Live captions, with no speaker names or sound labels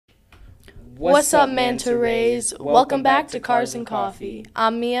What's up, Manta Rays? Welcome back to Cars and Coffee.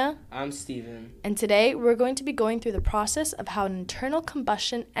 I'm Mia. I'm Steven. And today we're going to be going through the process of how an internal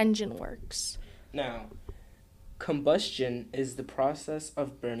combustion engine works. Now, combustion is the process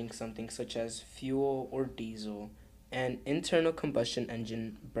of burning something such as fuel or diesel. An internal combustion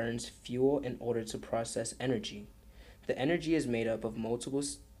engine burns fuel in order to process energy. The energy is made up of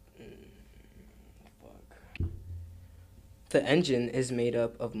The engine is made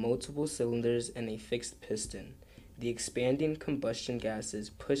up of multiple cylinders and a fixed piston. The expanding combustion gases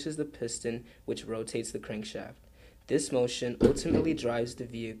pushes the piston, which rotates the crankshaft. This motion ultimately drives the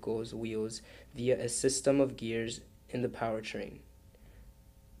vehicle's wheels via a system of gears in the powertrain.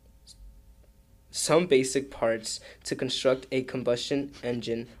 Some basic parts to construct a combustion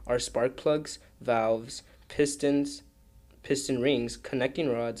engine are spark plugs, valves, pistons, piston rings, connecting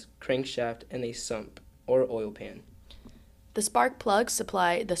rods, crankshaft, and a sump or oil pan. The spark plugs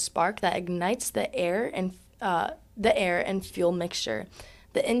supply the spark that ignites the air and fuel mixture.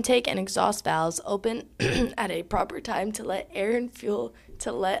 The intake and exhaust valves open at a proper time to let air and fuel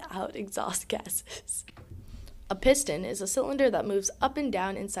to let out exhaust gases. A piston is a cylinder that moves up and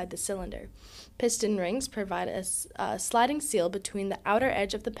down inside the cylinder. Piston rings provide a sliding seal between the outer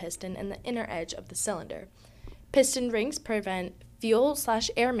edge of the piston and the inner edge of the cylinder. Piston rings prevent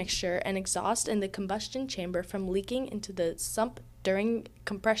fuel/air mixture and exhaust in the combustion chamber from leaking into the sump during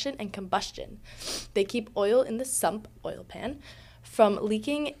compression and combustion. They keep oil in the sump, oil pan, from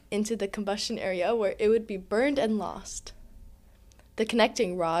leaking into the combustion area where it would be burned and lost. The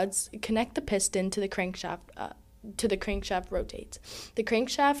connecting rods connect the piston to the crankshaft. The crankshaft rotates. The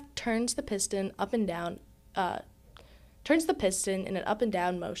crankshaft turns the piston up and down. Turns the piston in an up and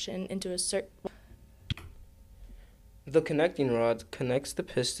down motion into a certain. The connecting rod connects the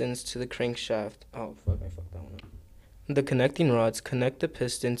pistons to the crankshaft. I fucked that one up. The connecting rods connect the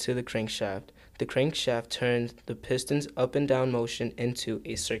piston to the crankshaft. The crankshaft turns the pistons up and down motion into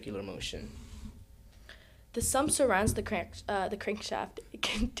a circular motion. The sump surrounds the crankshaft. It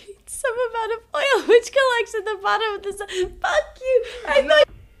contains some amount of oil which collects at the bottom of the sump. Fuck you!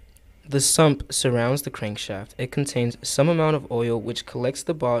 The sump surrounds the crankshaft. It contains some amount of oil which collects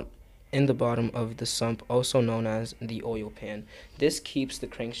in the bottom of the sump, also known as the oil pan. This keeps the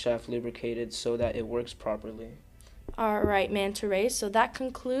crankshaft lubricated so that it works properly. All right, Manta Rays, so that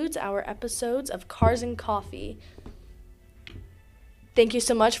concludes our episodes of Cars and Coffee. Thank you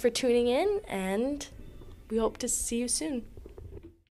so much for tuning in, and we hope to see you soon.